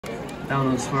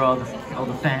Downloads for all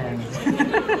the fans. You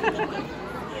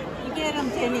get them,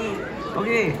 Jenny.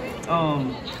 Okay.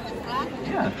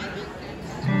 Yeah.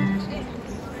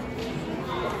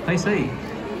 Hi, say.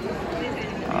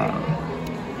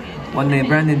 One name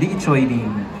Brandon di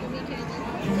Choiding.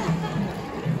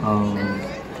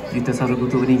 Yuta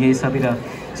Sarugutu Unige Sabira.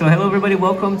 So hello everybody,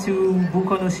 welcome to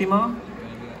Buko no Shima.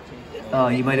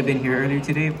 You might have been here earlier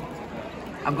today.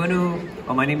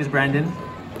 My name is Brandon.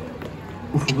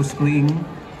 Ufugusuku Ing.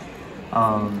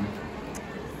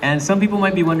 And some people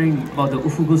might be wondering about the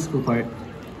Ufugusuku part.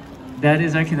 That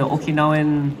is actually the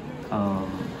Okinawan,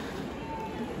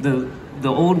 the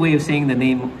old way of saying the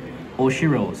name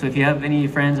Oshiro. So if you have any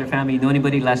friends or family, know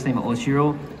anybody last name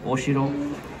Oshiro,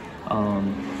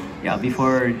 yeah,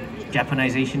 before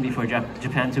Japanization, before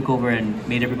Japan took over and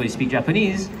made everybody speak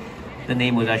Japanese, the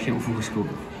name was actually Ufugusuku.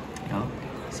 You know?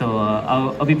 So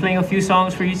I'll be playing a few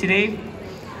songs for you today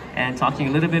and talking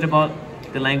a little bit about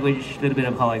the language, a little bit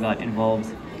of how I got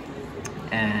involved.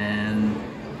 And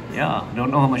yeah, I don't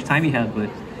know how much time you have, but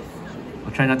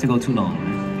I'll try not to go too long.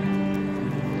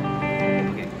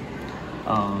 Okay.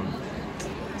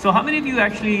 So how many of you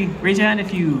actually raise your hand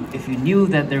if you knew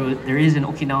that there is an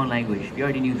Okinawan language? If you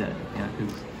already knew that, yeah.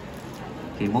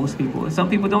 Okay, most people. Some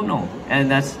people don't know, and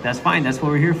that's fine. That's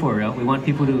what we're here for. We want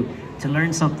people to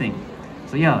learn something.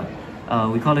 So yeah,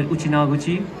 we call it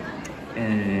Uchinaaguchi.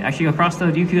 Actually, across the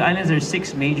Ryukyu Islands, there's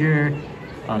 6 major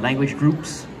language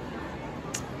groups,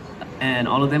 and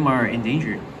all of them are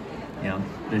endangered. You know,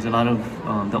 there's a lot of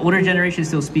the older generation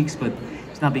still speaks, but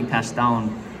it's not being passed down.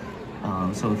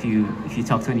 So if you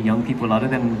talk to any young people, a lot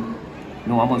of them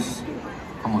know almost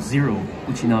zero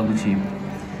Uchinaaguchi.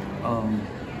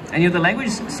 And you know, the language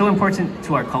is so important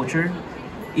to our culture.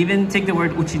 Even take the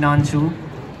word Uchinanchu.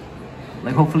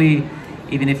 Like hopefully,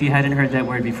 even if you hadn't heard that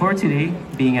word before today,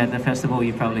 being at the festival,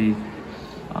 you probably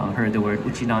heard the word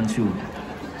Uchinanchu.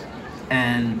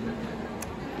 And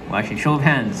well, actually, show of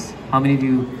hands, how many of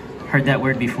you heard that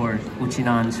word before?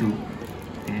 Uchinanchu.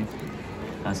 Okay.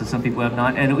 So some people have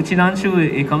not. And Uchinanchu,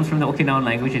 it comes from the Okinawan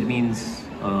language. It means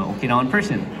Okinawan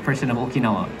person of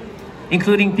Okinawa,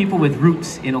 including people with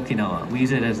roots in Okinawa. We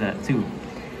use it as that too.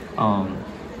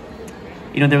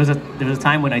 You know, there was a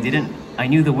time when I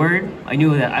knew the word, I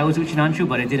knew that I was Uchinanchu,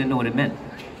 but I didn't know what it meant.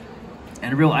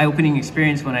 And a real eye-opening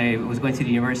experience when I was going to the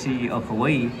University of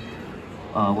Hawaii.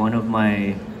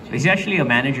 He's actually a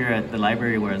manager at the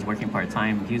library where I was working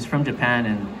part-time. He was from Japan,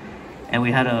 and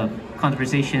we had a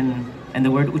conversation, and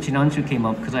the word Uchinanchu came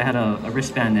up because I had a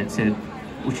wristband that said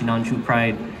Uchinanchu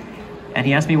Pride. And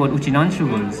he asked me what Uchinanchu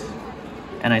was,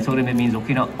 and I told him it means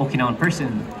Okinawan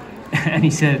person. And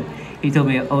he told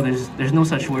me, oh, there's no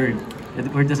such word. The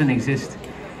word doesn't exist.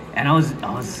 And I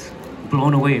was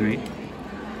blown away, right?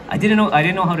 I didn't know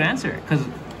how to answer, because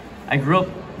I grew up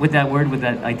with that word, with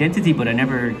that identity, but I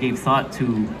never gave thought to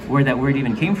where that word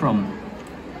even came from.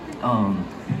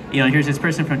 You know, here's this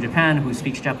person from Japan who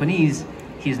speaks Japanese.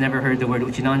 He's never heard the word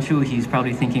Uchinanchu. He's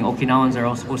probably thinking Okinawans are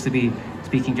all supposed to be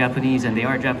speaking Japanese, and they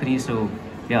are Japanese. So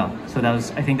yeah, so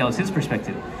I think that was his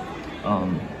perspective.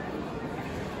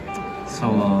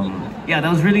 Yeah,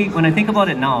 that was really, when I think about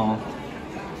it now,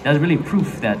 that was really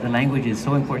proof that the language is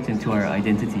so important to our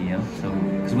identity. Yeah, so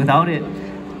because without it,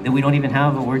 then we don't even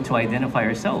have a word to identify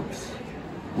ourselves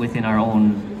within our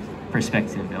own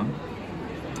perspective. Yeah.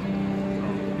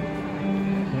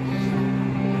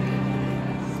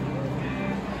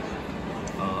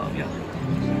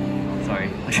 Sorry,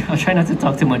 I'll try not to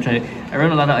talk too much. I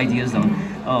wrote a lot of ideas down.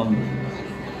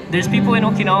 There's people in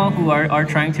Okinawa who are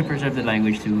trying to preserve the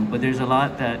language too, but there's a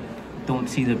lot that don't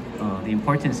see the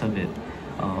importance of it.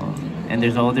 And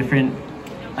there's all different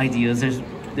ideas.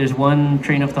 There's one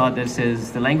train of thought that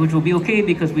says the language will be okay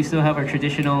because we still have our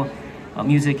traditional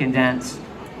music and dance.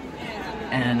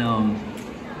 And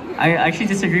I actually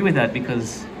disagree with that,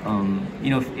 because you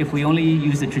know, if we only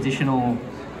use the traditional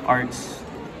arts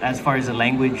as far as a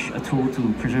language, a tool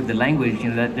to preserve the language, you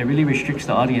know, that really restricts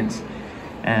the audience.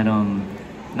 And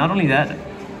not only that,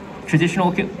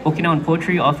 traditional Okinawan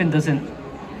poetry often doesn't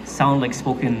sound like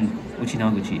spoken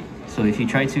Uchinaaguchi. So if you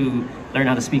try to learn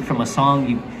how to speak from a song,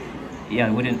 it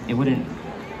wouldn't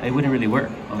really work.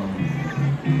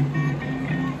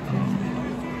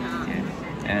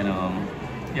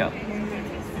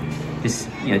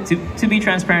 To be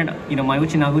transparent, you know, my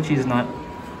Uchinaaguchi is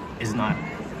not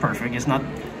perfect.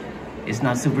 It's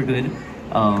not super good.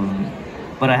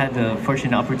 But I had the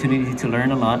fortunate opportunity to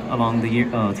learn a lot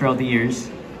throughout the years,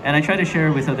 and I try to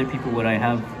share with other people what I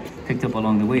have picked up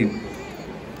along the way.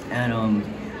 And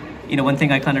you know, one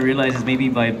thing I kind of realized is maybe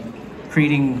by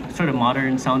creating sort of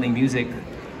modern sounding music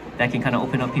that can kind of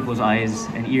open up people's eyes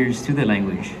and ears to the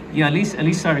language. You know, at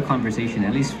least start a conversation.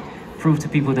 At least prove to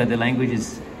people that the language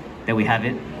is that we have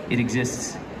it. It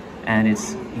exists, and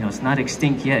it's it's not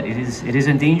extinct yet. It is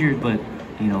endangered, but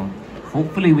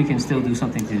hopefully we can still do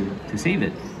something to save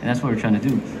it, and that's what we're trying to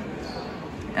do.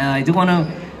 I do want to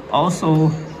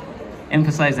also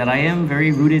emphasize that I am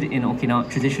very rooted in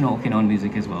traditional Okinawan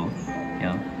music as well.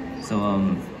 Yeah. So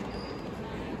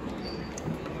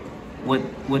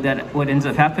what ends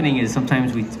up happening is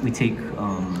sometimes we take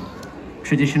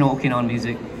traditional Okinawan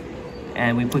music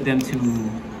and we put them to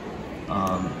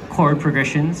chord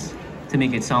progressions to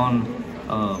make it sound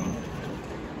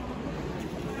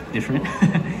different.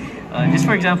 Just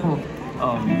for example,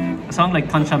 a song like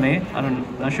Tanchame. I'm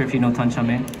not sure if you know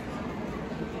Tanchame.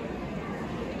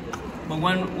 But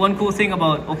one cool thing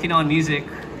about Okinawan music,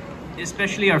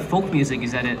 especially our folk music,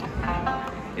 is that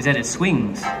it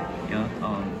swings. Yeah.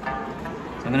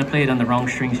 So I'm gonna play it on the wrong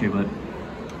strings here, but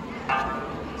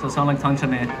so a song like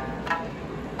Tanchame.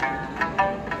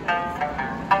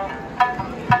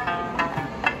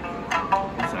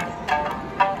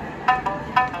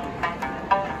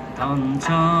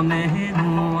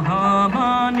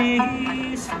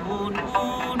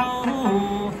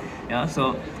 Yeah,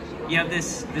 so you have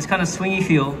this kind of swingy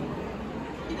feel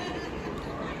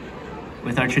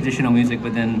with our traditional music,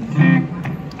 but then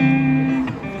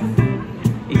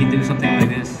you can do something like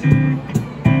this.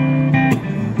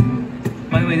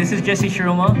 By the way, this is Jesse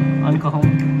Shiroma on cajon.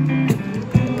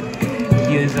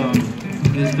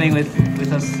 He was playing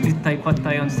with us Tai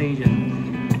Kwatai on stage, and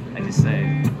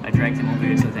I dragged him over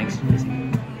here, so thanks, Jesse.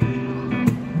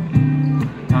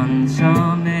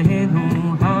 Tanchame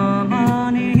no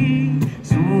hama ni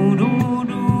sururu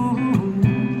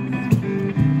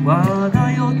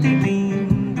wadayote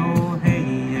rindo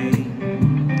hei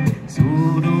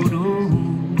sururu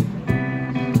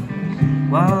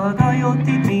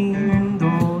wadayote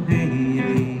rindo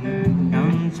hei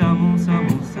yancha musa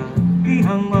musa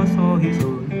ihang wa sohi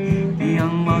sohi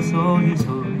ihang wa sohi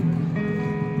sohi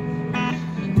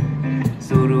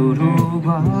sururu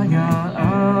wa ya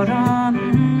aran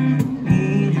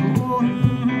ijun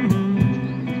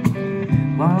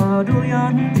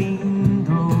wadoyan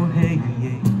rindo hei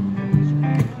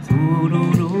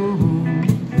sururu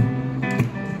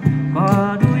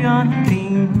wadoyan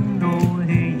rindo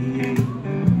hei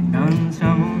nansa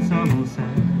musa musa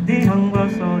dihang wa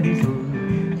sohi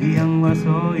sohi dihang wa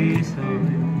sohi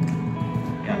sohi.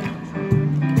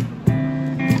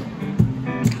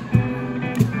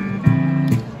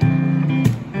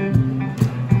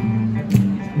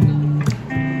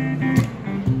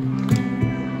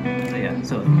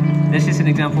 That's just an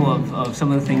example of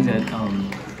some of the things that I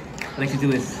like to do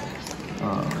with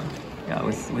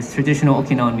traditional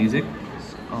Okinawan music.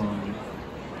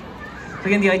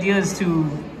 Again, the idea is to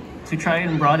try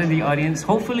and broaden the audience.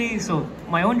 Hopefully, so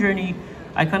my own journey,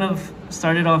 I kind of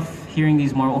started off hearing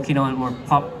these more Okinawan, more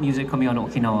pop music coming out of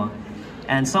Okinawa,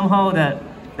 and somehow that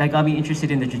got me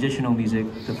interested in the traditional music,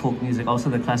 the folk music, also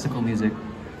the classical music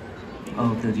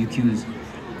of the Ryukyus.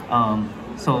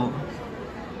 So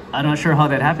I'm not sure how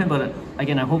that happened, but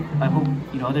again, I hope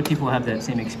other people have that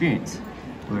same experience,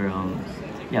 where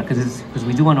because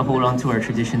we do want to hold on to our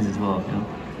traditions as well.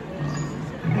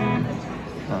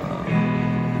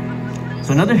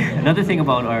 So another thing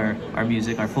about our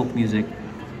music, our folk music,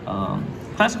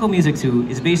 classical music too,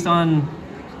 is based on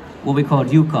what we call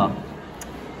ryuka,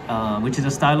 which is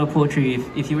a style of poetry.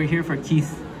 If you were here for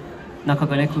Keith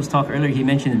Nakaganeku's talk earlier, he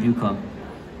mentioned ryuka.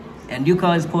 And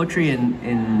ryuka is poetry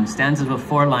in stanzas of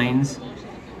 4 lines.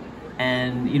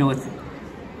 And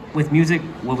with music,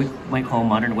 what we might call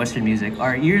modern Western music,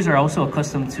 our ears are also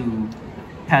accustomed to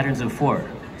patterns of 4.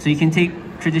 So you can take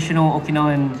traditional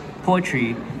Okinawan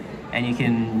poetry and you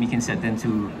can set them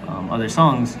to other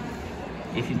songs.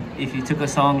 If you took a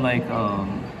song like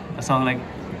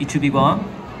Ichubigwa.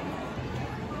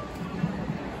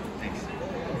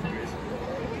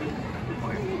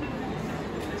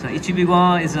 So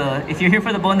Ichibigwa is if you're here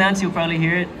for the bone dance, you'll probably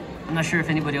hear it. I'm not sure if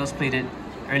anybody else played it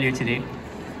earlier today.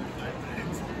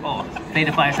 Oh, played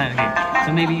it 5 times. Okay.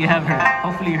 So maybe you have heard it.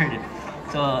 Hopefully you heard it.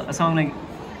 So a song like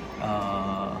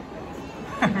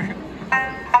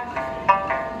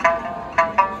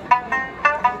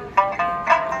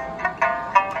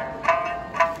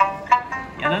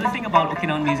another thing about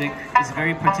Okinawan music is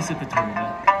very participatory.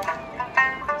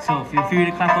 So feel free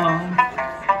to clap along.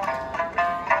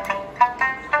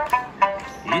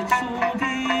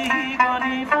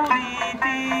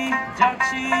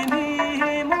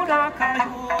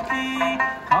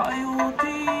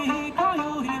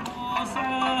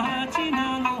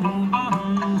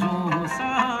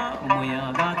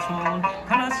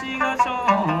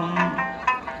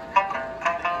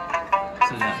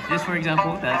 So yeah, just for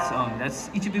example, that's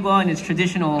Ichibiwa in its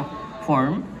traditional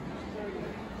form.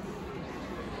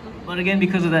 But again,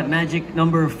 because of that magic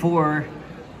number 4,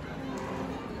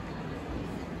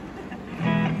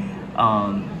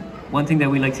 one thing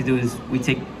that we like to do is we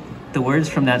take the words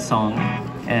from that song,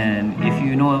 and if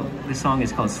you know the song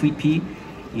is called Sweet Pea,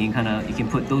 you can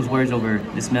put those words over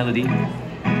this melody.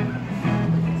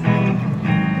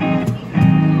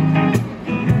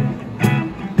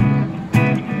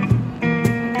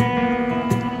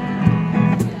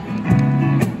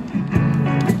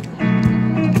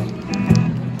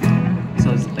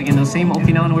 So it's, again, those same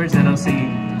Okinawan words that I was saying.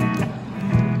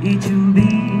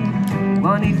 Ichubi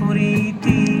wani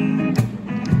furiti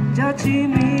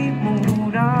jachimi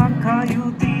mura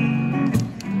kayuti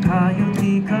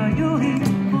kayuti kayuhi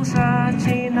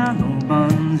usachi nano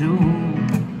banjo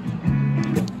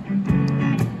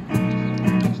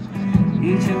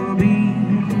Ichubi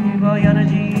wa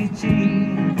yanajichi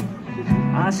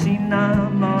ashina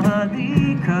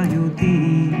mahadi kayuti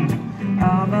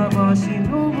ababashi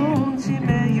no munchi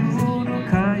meyuru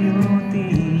kayuti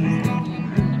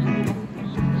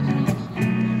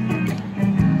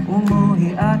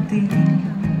Ati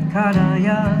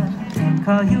karaya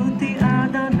kayuti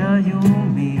adana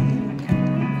yumi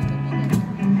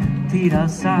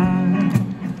tirasa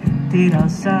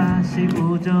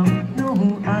shibujo no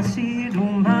ashiru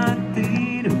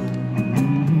matiru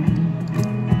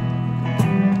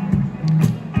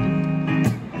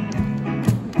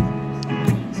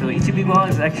So Ichibiwa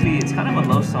is actually, it's kind of a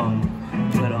love song,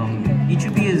 but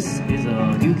Ichibi is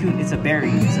a ryukyu, it's a berry,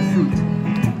 it's a fruit.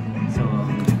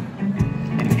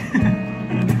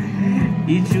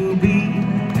 Ichubi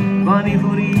wani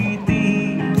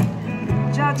furiti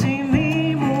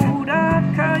jachimi mura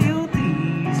kayuti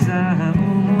sa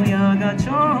umuya ga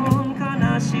chon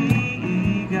kanashi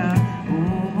ga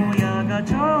umuya ga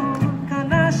chon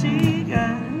kanashi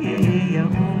ga yeah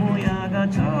umuya ga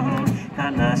chon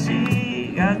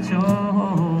kanashi ga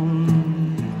chon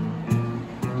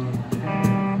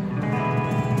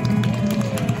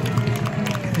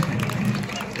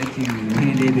Thank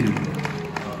you, David.